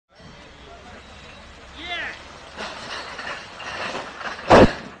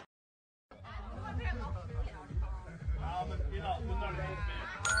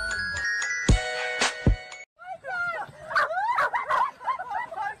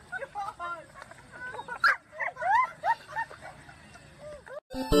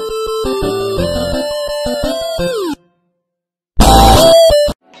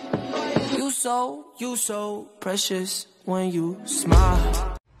so precious when you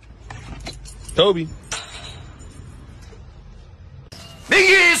smile. Toby.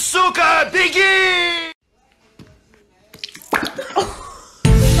 Беги, сука, беги!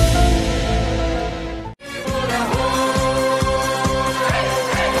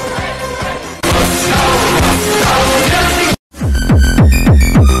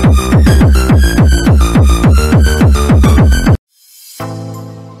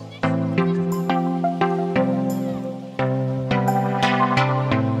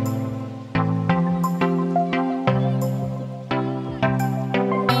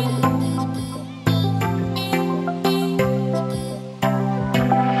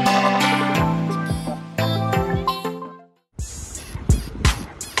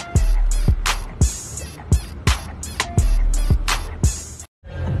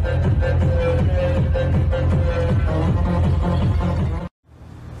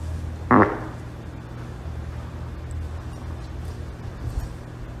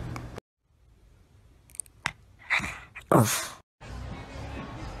 Oh.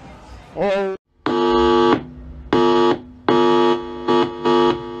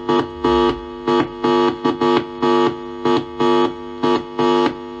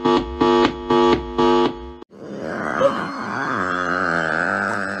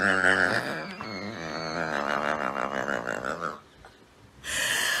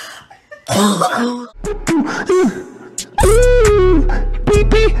 Beep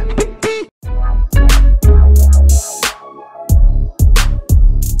beep.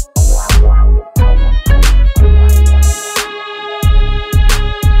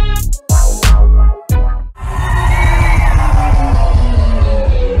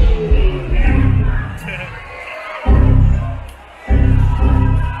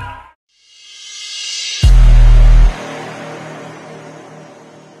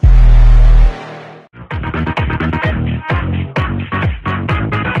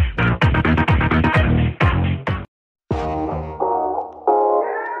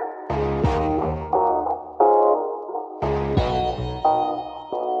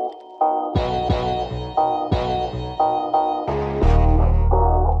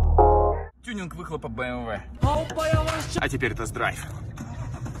 Тюнинг выхлопа BMW. А теперь тест-драйв.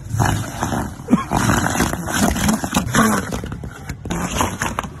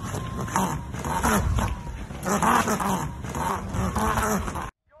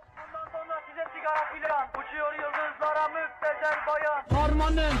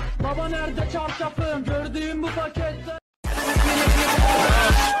 Harmanım, baba nerede çarşafım? Gördüğüm bu pakette.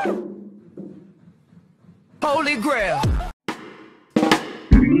 Holy Grail.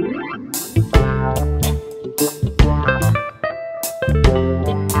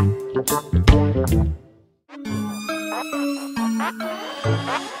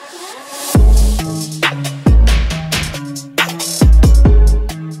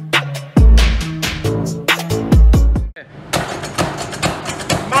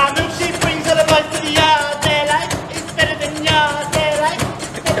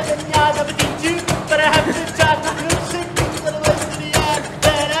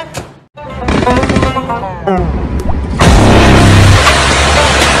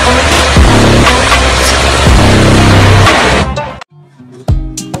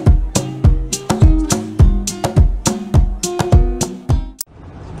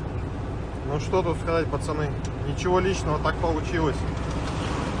 Ну что тут сказать, пацаны, ничего личного, так получилось.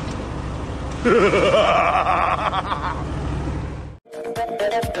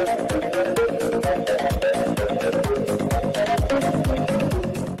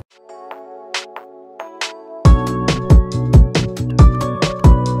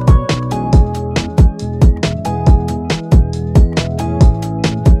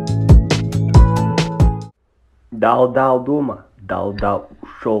 Дал дома, дал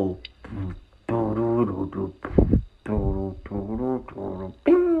ушел.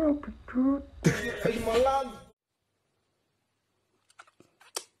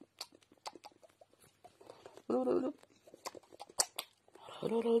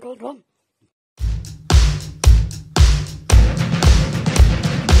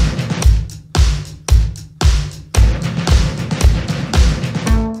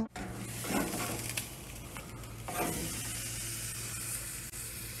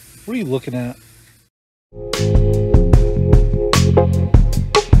 What are you looking at?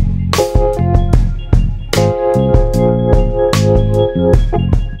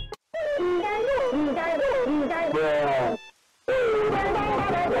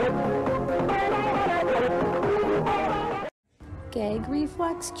 Gag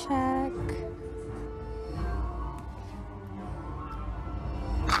reflex check.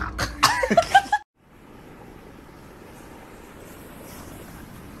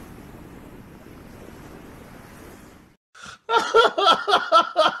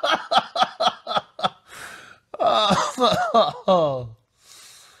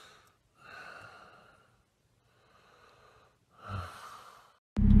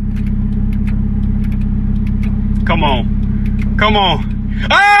 Come on. Come on.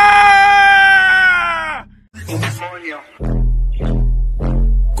 Ah!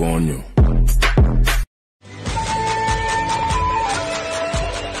 Coño.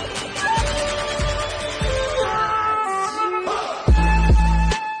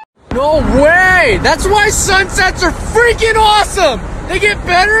 No way! That's why sunsets are freaking awesome! They get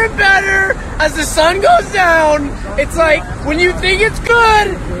better and better as the sun goes down. It's like, when you think it's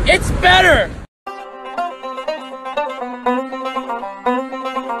good, it's better.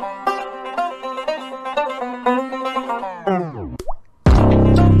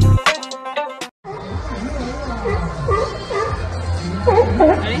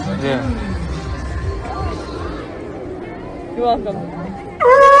 Ready? Yeah. You're welcome.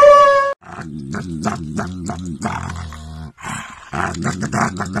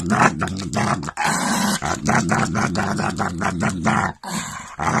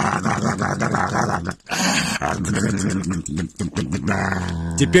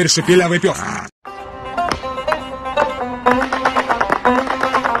 Теперь шепелявый пес.